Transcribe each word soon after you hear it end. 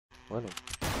وينهم؟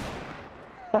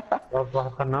 واحد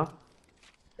خناق.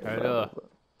 حلو.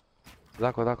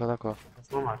 ذاكو.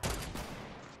 بس ما معك.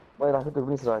 ما راح تدق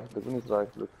بنيس رايك.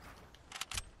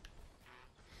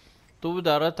 طوب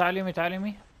دار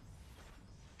تعليمي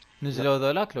نزلوا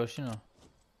ذولاك لو شنو؟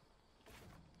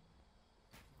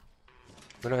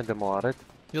 منو عنده موارد؟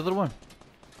 يضربون.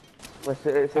 بس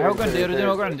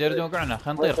يريدون يوقعنا.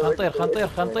 خنطير.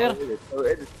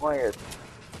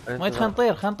 ميت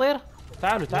خنطير.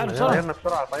 تعالوا بسرعة. طيرنا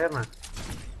بسرعة طيرنا.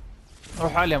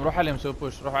 روح عليهم سوي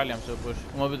بوش.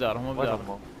 هم بدار.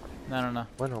 لا.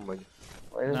 وينهم بقى؟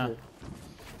 نعم.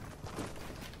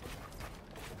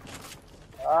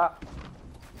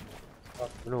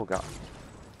 منو وقع؟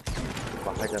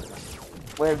 حيدر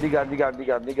وين بدي قاعد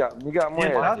مويه.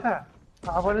 ثلاثة.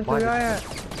 عفوا انت وياي.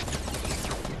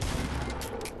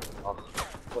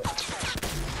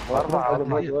 أربعة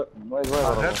مويه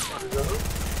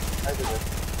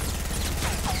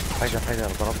حيدر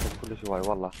ضربتهم كل شوي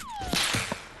والله.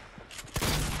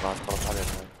 خلاص علينا.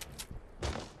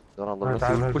 دور الله بس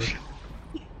وش.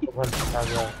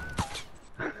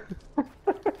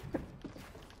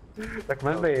 لك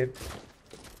ما البيت.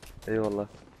 اي والله.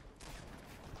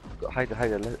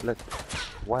 حيدر لا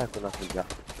وين كنا في الجاع.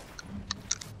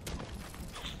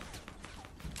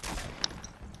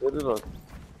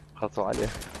 خلصوا عليه.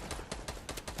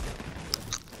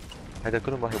 حيدر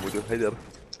كلهم راح يموتون. حيدر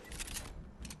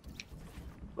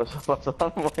بس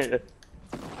مويه.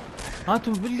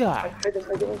 هاتوا بالقاع.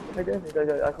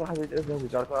 حيدر اكو واحد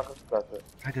يجاركون اخر ثلاثة.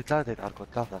 حيدر ثلاثة يتعاركون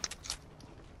ثلاثة.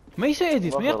 ما يسوي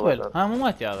اديت ما يقبل. ها مو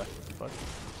مات هذا.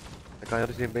 كان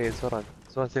يرجع مبين سوران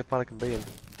سيف مالك مبين.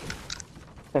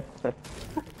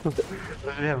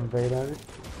 رجليها مبين هذه.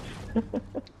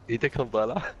 ايدك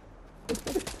طالع.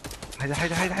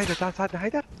 حيدر تعال ساعدنا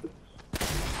حيدر.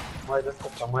 ماي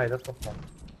لا تقطع.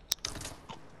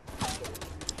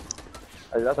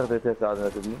 لا تقدر تساعدنا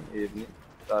تبني. يبني.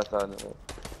 تعال ساعدنا.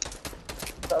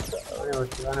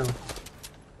 انا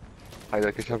حيدر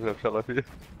كشفنا بشغله فيه.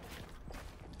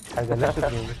 حاجة لا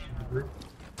تبني.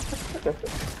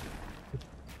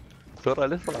 بسرعة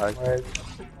ليش طلعت؟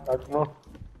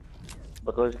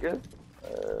 بقى وش كيف؟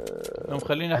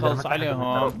 خليني اخلص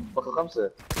عليهم. بقى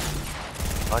 5.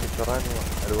 هاني سوران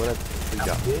الولد في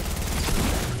الجاع.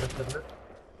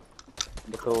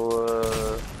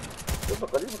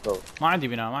 بقى ما عندي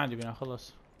بناء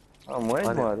خلص. وين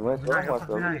انا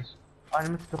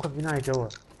مت تاخذ بناية جوا.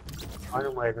 انا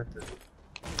ما يمثل.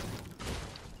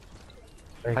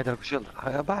 حيدر اكو شيلد.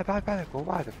 بعدك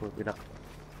بناء.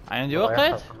 عندي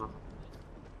وقت.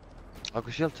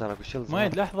 اكو شيلد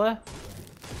مايد لحظة.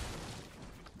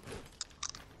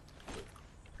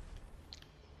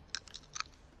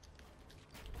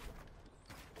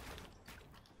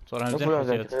 صار انا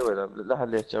زين. لا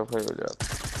حد يشوف هاي ولا.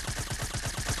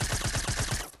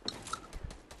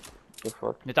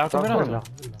 نتعاركون بيناتهم.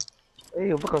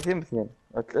 ايوه بقى 2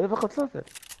 بقى 3.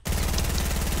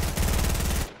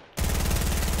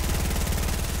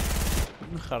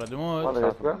 خرج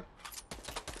موت.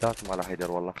 ثلاثة على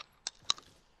حيدر والله.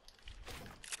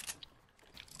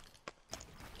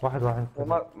 واحد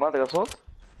ما تلقى صوت؟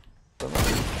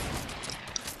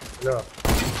 لا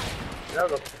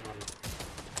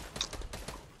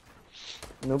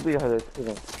نوبي هذا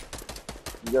كذا.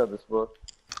 جاب سبوت.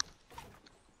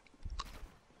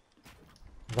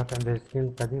 ذاك عنده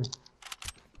سكين قديم.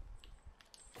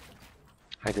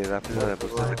 حيدر اذا فزنا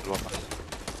بوصلك الوضع.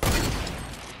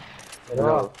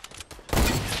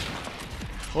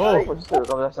 اوه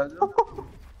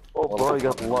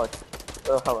قط الله.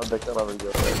 حر عندك ترى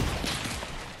بالجو.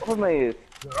 هو ميت.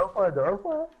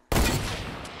 دعوفه.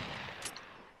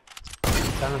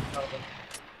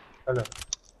 هلا.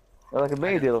 هذاك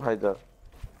ميت يا حيدر.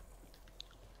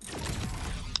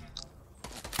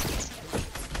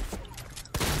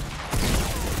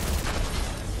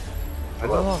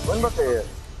 وين بقي؟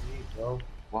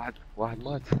 واحد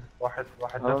مات. واحد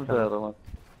مات.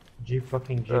 جيب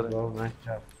فاكينج جيب نايس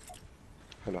جاب.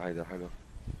 حلو حيدر حلو.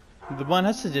 ذبان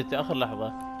هسه جت اخر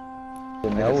لحظة.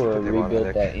 Noah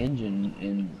rebuilt that engine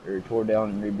or tore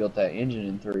down and rebuilt that engine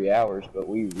in 3 hours, but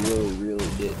we really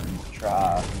didn't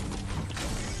try.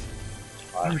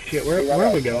 Oh shit, where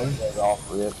are we going?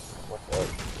 Off rip. What's up?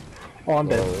 Oh, I'm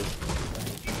dead.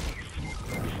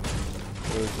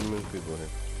 There's some new people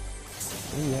here.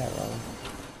 Oh yeah, Ryan.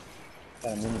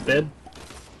 Got him in the Dead?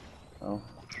 Oh.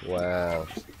 Wow.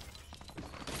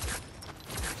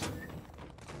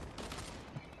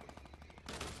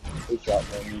 He shot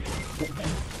me.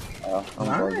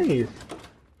 Nice.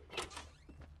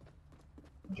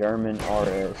 German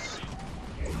RS.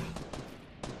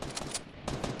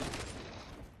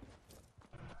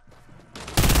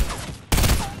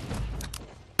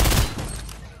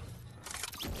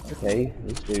 Okay,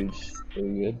 this dude's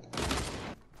pretty good.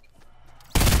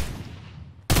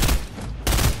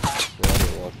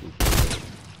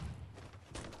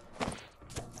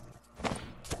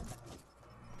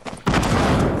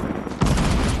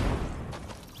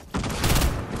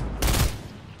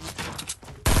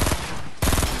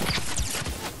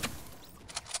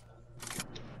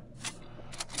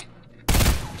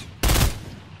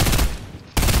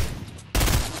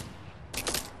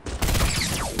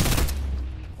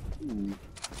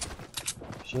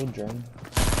 Shield drain.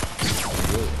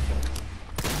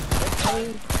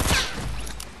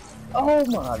 Oh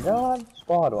my god!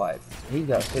 Squad wipe. He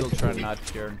got Still 50. trying not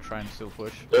here and trying to still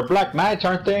push. They're black knights,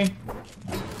 aren't they?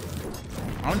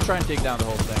 I'm gonna try and take down the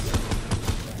whole thing.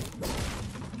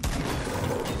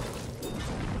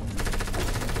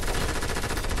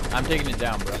 I'm taking it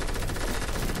down, bro.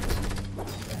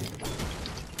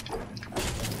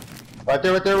 Right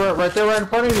there, right in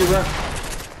front of you, bro.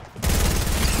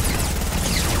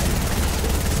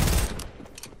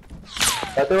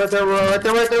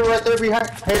 Right there, behind.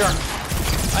 Haydar.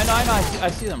 I know, I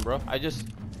see them, bro. I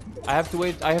have to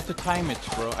wait, I have to time it,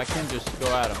 bro. I can't just go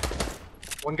at them.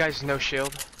 One guy's no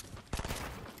shield.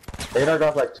 Haydar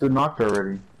got like 2 knocked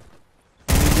already.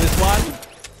 And this one.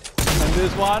 And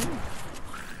this one.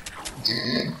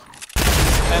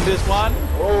 And this one.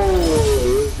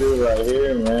 Oh, this dude right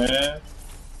here, man.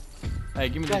 Hey,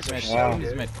 give me this med. Wow. Give me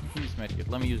this med. Give me this med kit.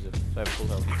 Let me use it. So I have full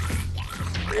health.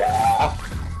 Yeah.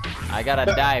 I gotta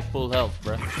die full health,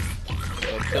 bro.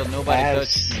 So still nobody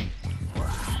touched me.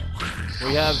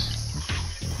 We have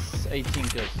 18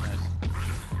 kills. Nice.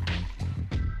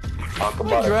 Talk My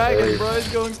about dragon, it. bro, is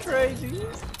going crazy.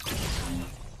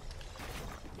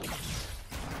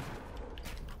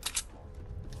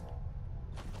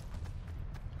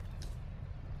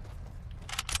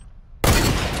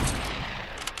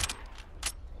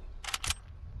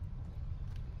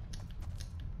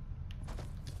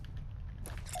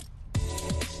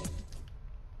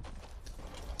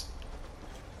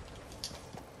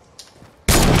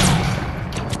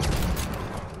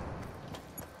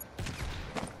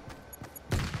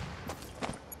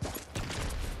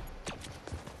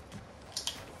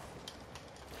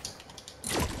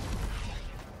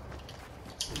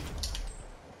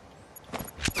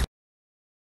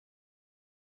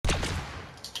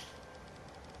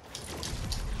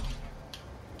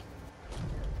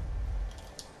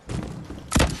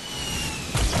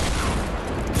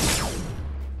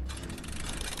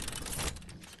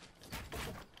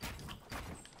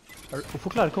 Hvorfor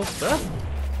klarer jeg ikke å hoppe?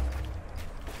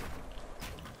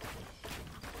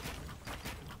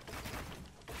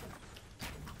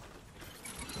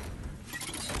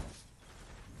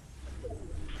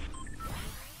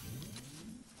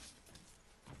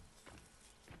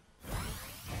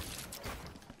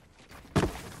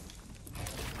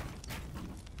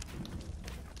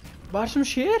 Hva er det som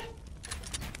skjer?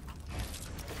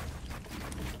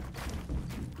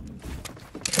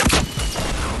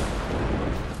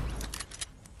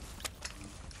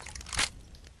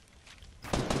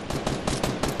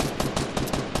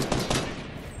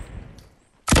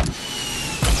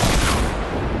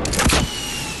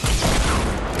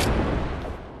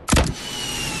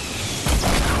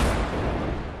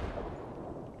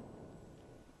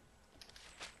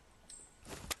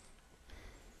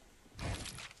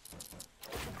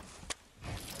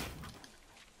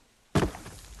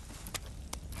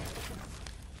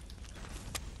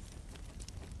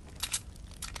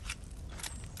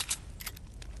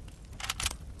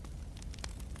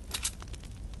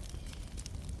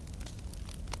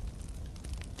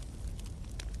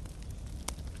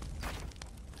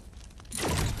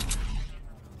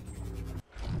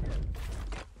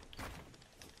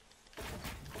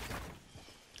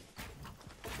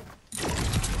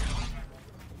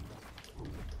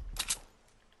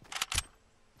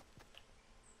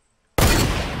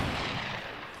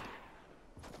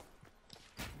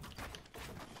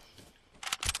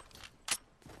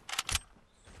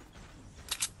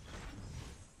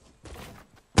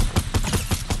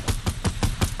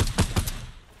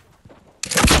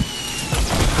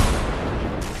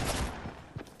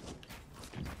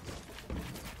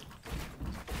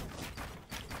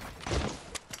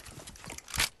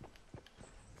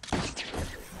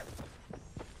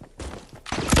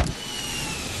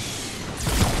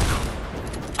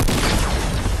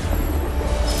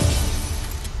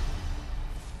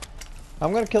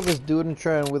 I'm gonna kill this dude and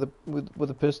try and with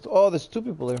a pistol. Oh, there's 2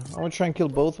 people there. I'm gonna try and kill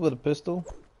both with a pistol.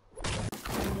 Is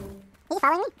he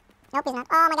following me? Nope, he's not.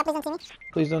 Oh my god, please don't see me.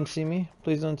 Please don't see me.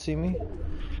 Please don't see me.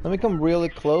 Let me come really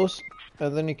close,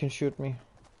 and then you can shoot me.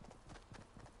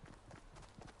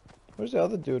 Where's the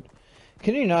other dude?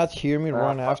 Can you not hear me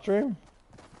run after him?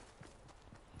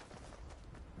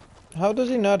 How does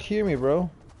he not hear me, bro?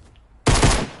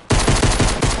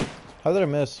 How did I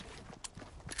miss?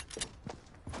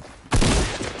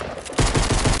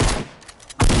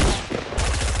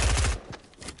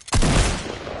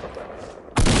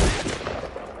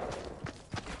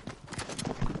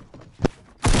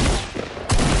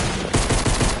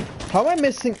 How am I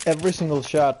missing every single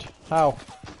shot? How?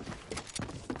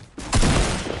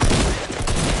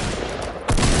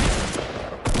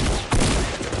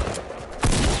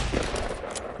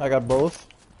 I got both.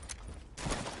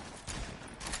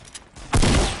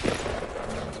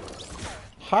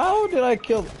 How did I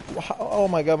kill? Oh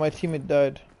my god, my teammate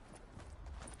died.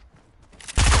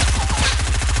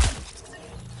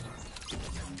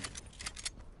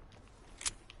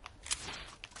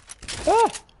 Ah!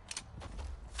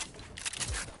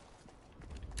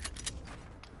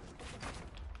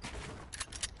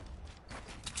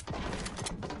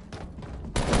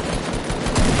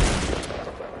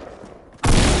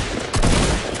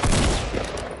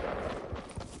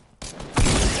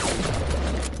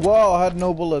 Wow, I had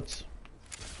no bullets.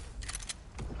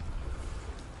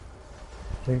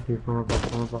 Thank you, from above,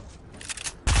 from above.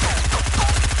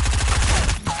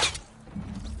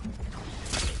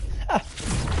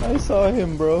 I saw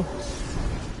him, bro.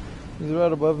 He's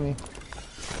right above me.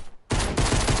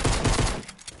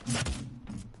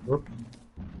 Whoop.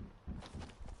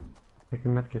 Take a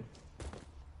medkit.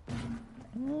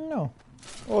 No.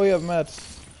 Oh, you have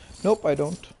mats. Nope, I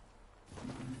don't.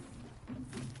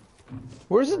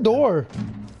 Where's the door?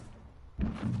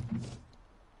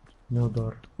 No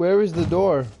door. Where is the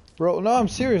door? Bro, no, I'm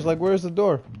serious. Like, where's the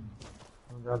door?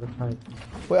 On the other side.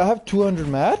 Wait, I have 200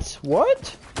 mats?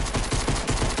 What?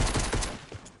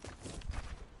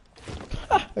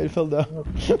 I fell down. What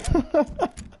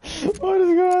is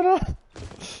going on?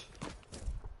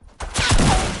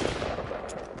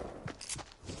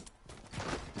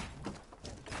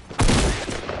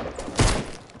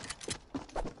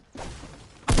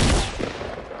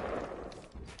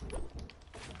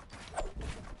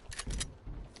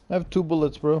 I have 2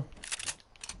 bullets, bro.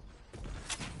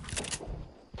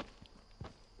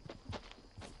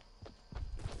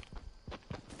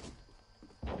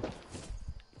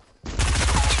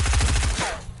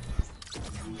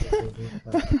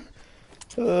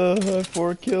 I have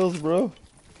 4 kills, bro.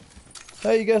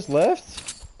 Hey, you guys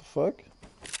left? The fuck?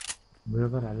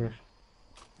 Brother, عليش.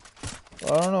 I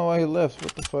don't know why he left.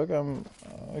 What the fuck?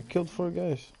 I killed 4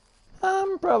 guys.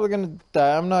 I'm probably gonna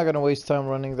die. I'm not gonna waste time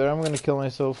running there. I'm gonna kill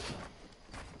myself.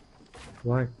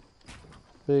 Why?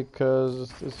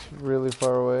 Because it's really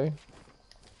far away.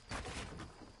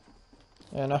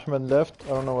 And Ahmed left. I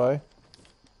don't know why.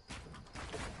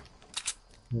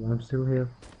 Well, I'm still here.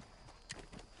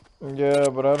 Yeah,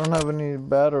 but I don't have any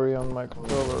battery on my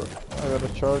controller. I gotta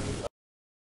charge it.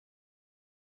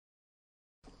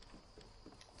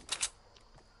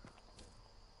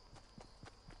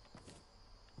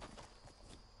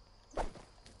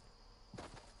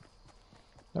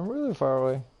 I'm really far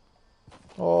away.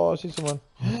 Oh, I see someone.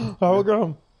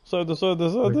 Hologram! Side to side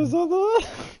to side to side.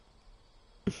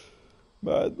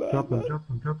 Bad, bad, Drop him, bad. drop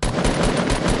him, drop him.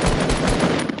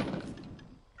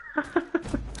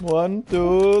 1,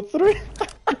 2, 3. I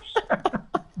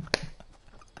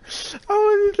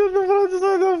was in the front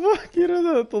side of the fuck. You don't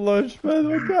have to launch pad,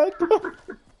 my god.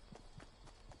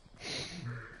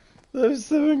 There's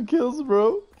 7 kills,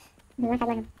 bro. Yeah, what if they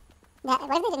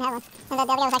didn't have one? And the other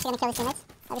guy was actually gonna kill his teammates?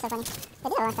 That'd be so funny. They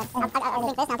did have one, I'll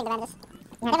drink this and I'll think about this.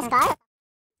 They have a scar?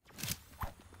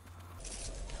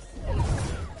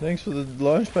 Thanks for the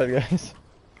launch pad, guys.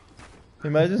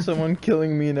 Imagine someone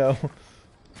killing me now.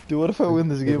 Dude, what if I win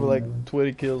this game with like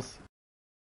 20 kills?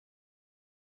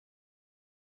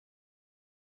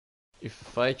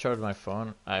 If I charge my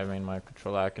phone, I mean my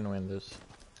controller, I can win this.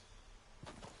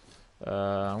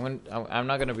 I'm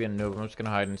not gonna be a noob. I'm just gonna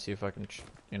hide and see if I can,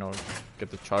 you know, get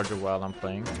the charger while I'm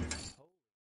playing.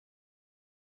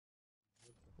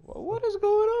 What is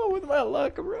going on with my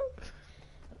luck, bro?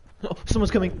 Oh,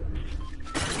 someone's coming.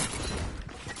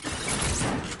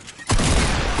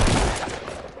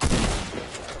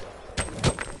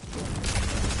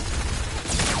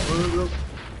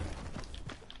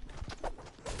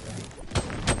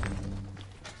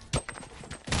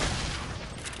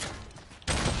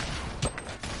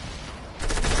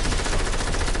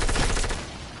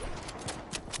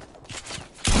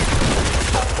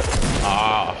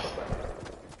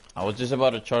 I was just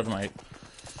about to charge my...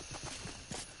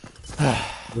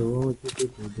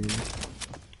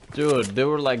 Dude, they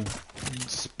were like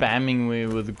spamming me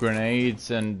with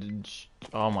grenades and...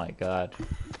 Oh my god.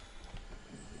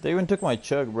 They even took my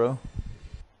chug, bro.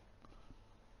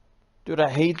 Dude, I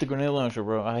hate the grenade launcher,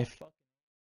 bro. I fucking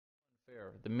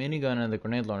unfair. The minigun and the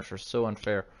grenade launcher are so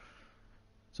unfair.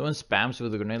 Someone spams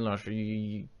with the grenade launcher,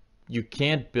 you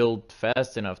can't build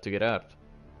fast enough to get out.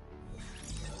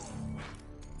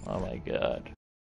 Oh my god.